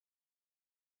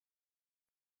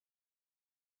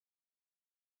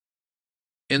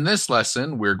In this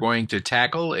lesson, we're going to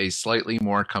tackle a slightly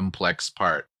more complex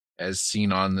part, as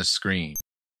seen on the screen.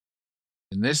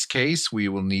 In this case, we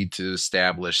will need to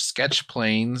establish sketch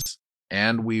planes,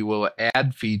 and we will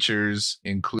add features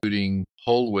including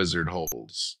hole wizard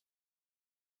holes.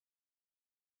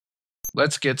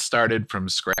 Let's get started from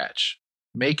scratch.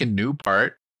 Make a new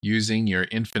part using your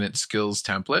Infinite Skills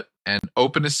template and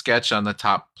open a sketch on the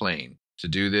top plane. To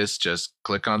do this, just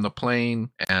click on the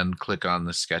plane and click on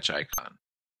the sketch icon.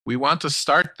 We want to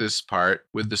start this part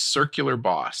with the circular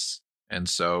boss, and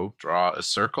so draw a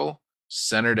circle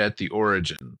centered at the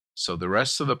origin, so the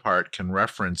rest of the part can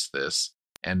reference this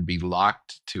and be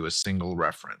locked to a single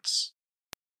reference.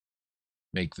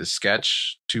 Make the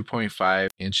sketch 2.5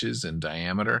 inches in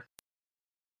diameter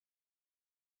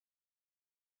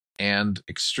and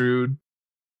extrude,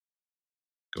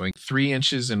 going 3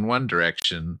 inches in one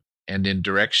direction, and in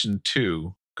direction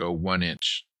 2, go 1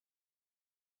 inch.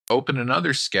 Open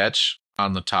another sketch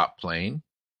on the top plane.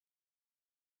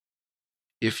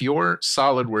 If your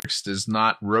Solidworks does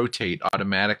not rotate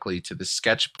automatically to the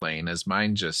sketch plane, as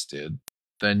mine just did,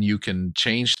 then you can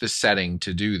change the setting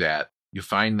to do that. You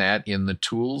find that in the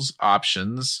Tools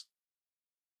Options,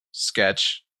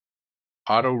 Sketch,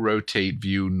 Auto Rotate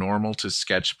View Normal to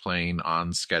Sketch Plane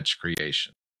on Sketch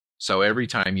Creation. So every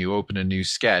time you open a new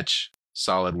sketch,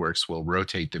 Solidworks will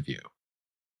rotate the view.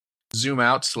 Zoom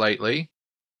out slightly,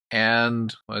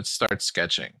 and let's start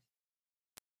sketching.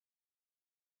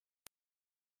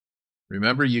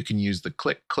 Remember, you can use the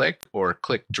click-click or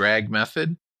click-drag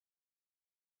method.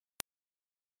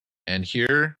 And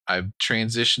here, I've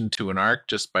transitioned to an arc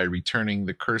just by returning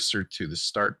the cursor to the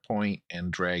start point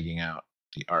and dragging out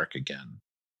the arc again.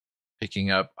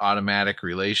 Picking up automatic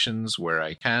relations where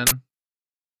I can.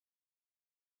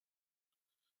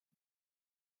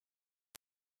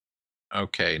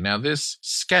 Okay, now this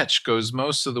sketch goes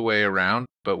most of the way around,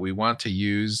 but we want to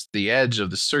use the edge of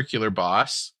the circular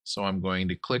boss. So I'm going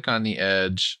to click on the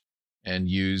edge and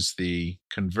use the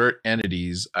Convert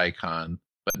Entities icon.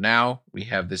 But now we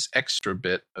have this extra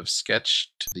bit of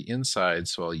sketch to the inside,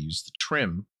 so I'll use the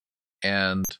trim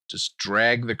and just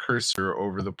drag the cursor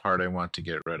over the part I want to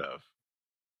get rid of.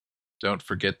 Don't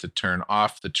forget to turn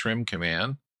off the trim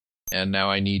command. And now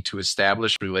I need to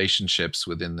establish relationships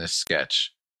within this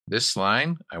sketch. This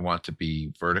line I want to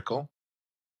be vertical.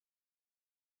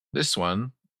 This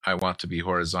one I want to be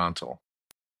horizontal.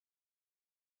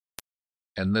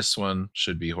 And this one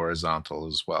should be horizontal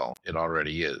as well. It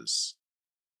already is.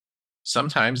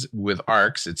 Sometimes with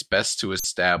arcs, it's best to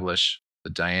establish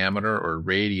the diameter or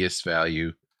radius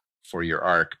value for your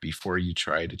arc before you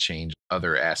try to change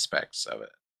other aspects of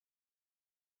it.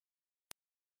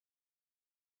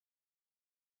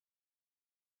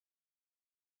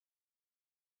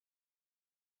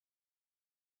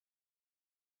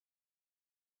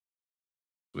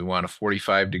 We want a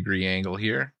 45-degree angle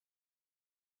here.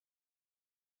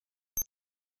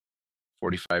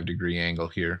 45-degree angle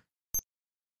here.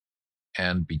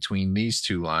 And between these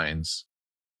two lines,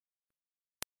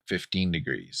 15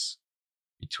 degrees.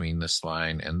 Between this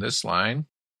line and this line,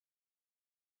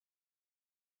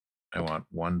 I want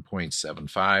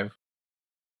 1.75.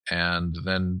 And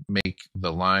then make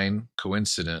the line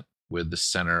coincident with the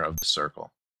center of the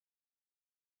circle.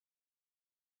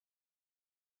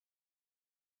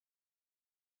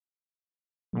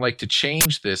 I'd like to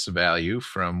change this value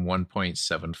from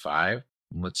 1.75.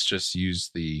 Let's just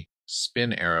use the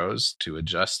spin arrows to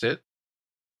adjust it.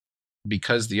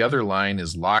 Because the other line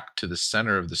is locked to the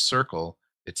center of the circle,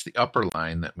 it's the upper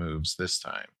line that moves this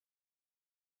time.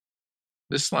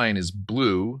 This line is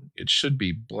blue. It should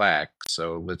be black,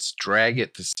 so let's drag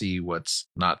it to see what's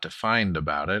not defined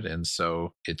about it, and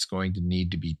so it's going to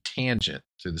need to be tangent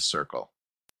to the circle.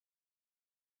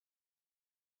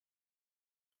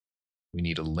 We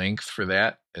need a length for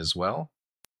that as well.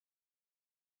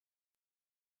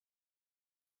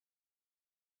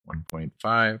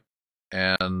 1.5,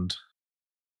 and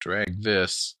drag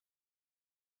this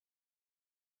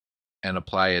and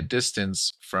apply a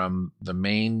distance from the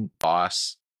main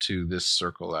boss to this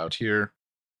circle out here.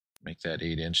 Make that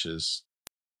 8 inches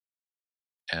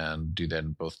and do that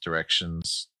in both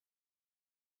directions.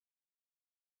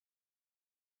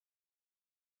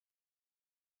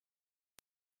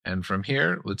 And from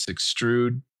here, let's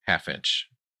extrude 1/2 inch.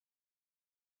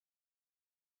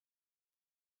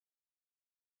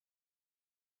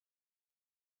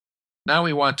 Now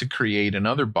we want to create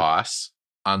another boss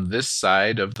on this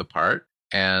side of the part,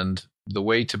 and the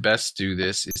way to best do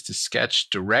this is to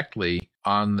sketch directly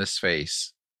on this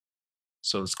face.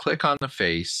 So let's click on the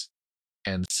face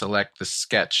and select the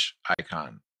sketch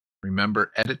icon.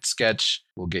 Remember, edit sketch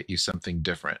will get you something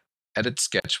different. Edit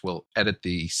sketch will edit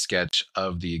the sketch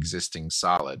of the existing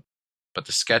solid, but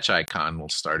the sketch icon will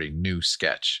start a new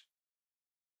sketch.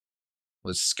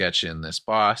 Let's sketch in this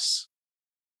boss,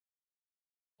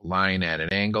 line at an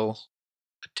angle,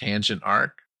 a tangent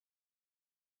arc,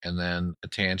 and then a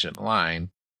tangent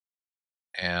line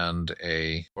and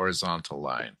a horizontal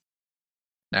line.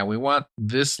 Now we want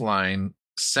this line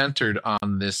centered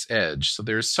on this edge. So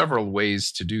there's several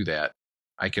ways to do that.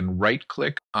 I can right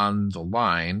click on the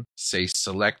line, say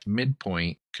select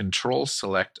midpoint, control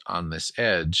select on this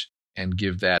edge, and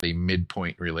give that a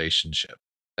midpoint relationship.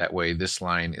 That way this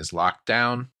line is locked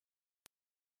down,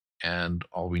 and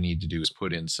all we need to do is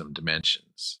put in some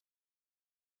dimensions.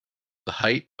 The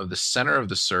height of the center of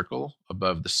the circle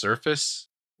above the surface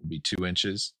will be 2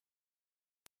 inches.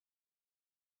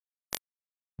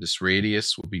 This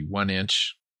radius will be 1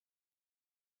 inch.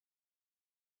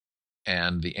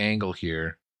 And the angle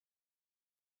here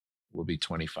will be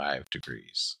 25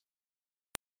 degrees.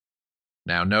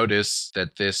 Now notice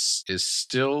that this is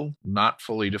still not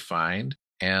fully defined.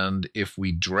 And if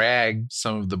we drag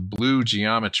some of the blue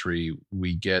geometry,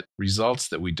 we get results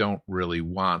that we don't really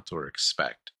want or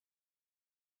expect.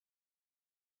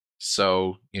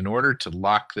 So in order to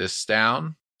lock this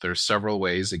down, there are several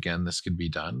ways, again, this could be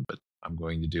done, but I'm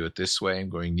going to do it this way. I'm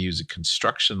going to use a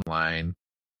construction line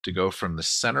to go from the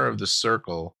center of the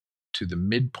circle to the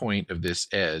midpoint of this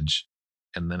edge,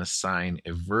 and then assign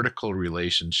a vertical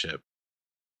relationship.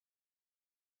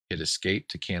 Hit escape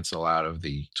to cancel out of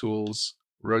the tools,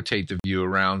 rotate the view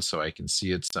around so I can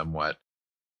see it somewhat,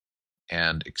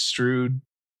 and extrude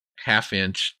 1/2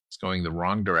 inch. It's going the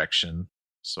wrong direction,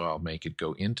 so I'll make it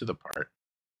go into the part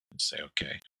and say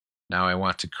okay. Now I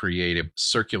want to create a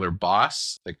circular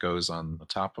boss that goes on the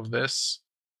top of this.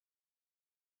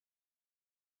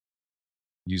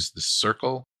 Use the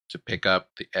circle to pick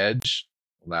up the edge,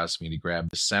 allows me to grab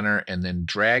the center and then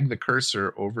drag the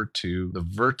cursor over to the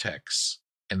vertex,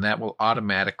 and that will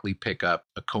automatically pick up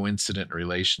a coincident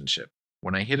relationship.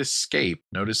 When I hit escape,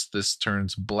 notice this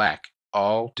turns black,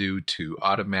 all due to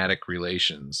automatic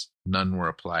relations. None were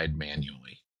applied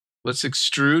manually. Let's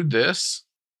extrude this.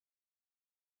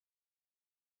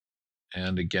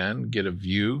 And again, get a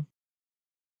view.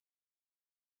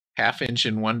 1/2 inch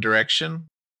in one direction,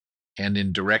 and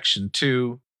in direction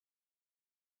 2,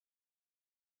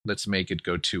 let's make it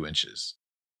go 2 inches.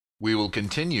 We will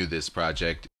continue this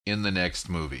project in the next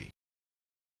movie.